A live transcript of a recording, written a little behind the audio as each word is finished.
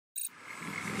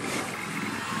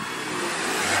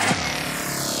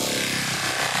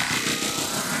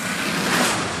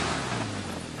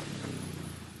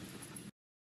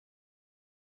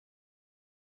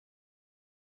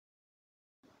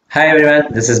Hi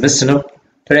everyone, this is Mr. Noop.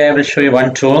 Today I will show you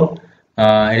one tool.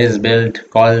 It is built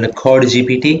called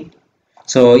CodeGPT.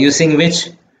 So using which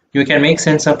you can make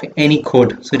sense of any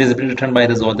code. So it is written by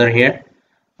this author here.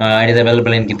 It is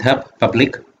available in GitHub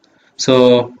public.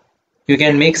 So you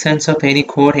can make sense of any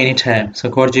code anytime. So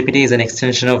CodeGPT is an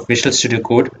extension of Visual Studio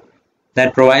Code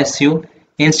that provides you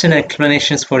instant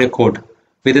explanations for your code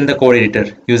within the code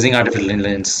editor using artificial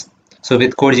intelligence. So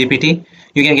with CodeGPT,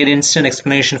 you can get instant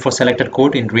explanation for selected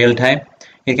code in real time.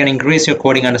 It can increase your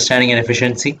coding understanding and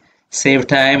efficiency, save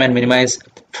time and minimize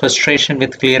frustration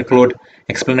with clear code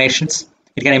explanations.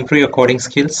 It can improve your coding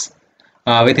skills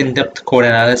with in-depth code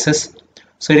analysis.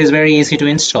 So it is very easy to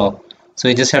install. So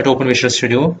you just have to open Visual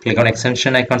Studio, click on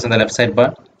extension icons on the left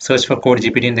sidebar, search for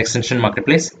CodeGPT in the extension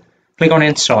marketplace, click on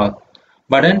install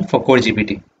button for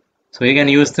CodeGPT. So you can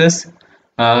use this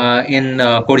in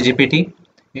CodeGPT.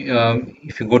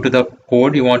 If you go to the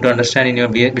code you want to understand in your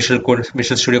Visual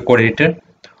Studio Code editor,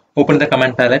 open the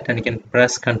command palette and you can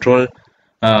press Ctrl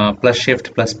plus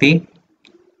Shift plus P.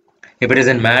 If it is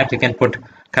in Mac, you can put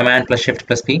Command plus Shift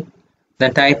plus P.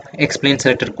 Then type explain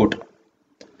selected code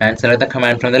and select the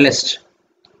command from the list.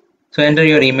 So enter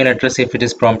your email address if it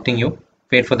is prompting you.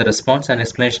 Wait for the response and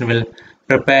explanation will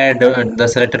prepare the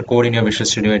selected code in your Visual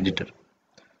Studio editor.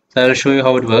 So I will show you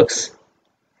how it works.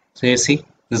 So you see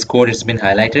this code has been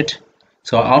highlighted.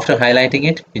 So after highlighting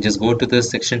it, you just go to this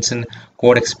section in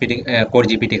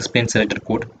CodeGPT explain selected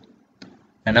code.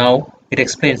 And now it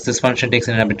explains this function takes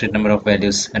an arbitrary number of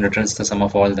values and returns the sum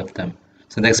of all of them.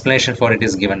 So the explanation for it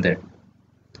is given there.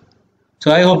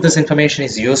 So I hope this information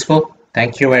is useful.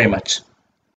 Thank you very much.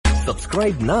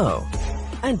 Subscribe now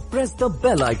and press the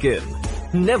bell icon.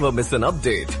 Never miss an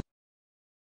update.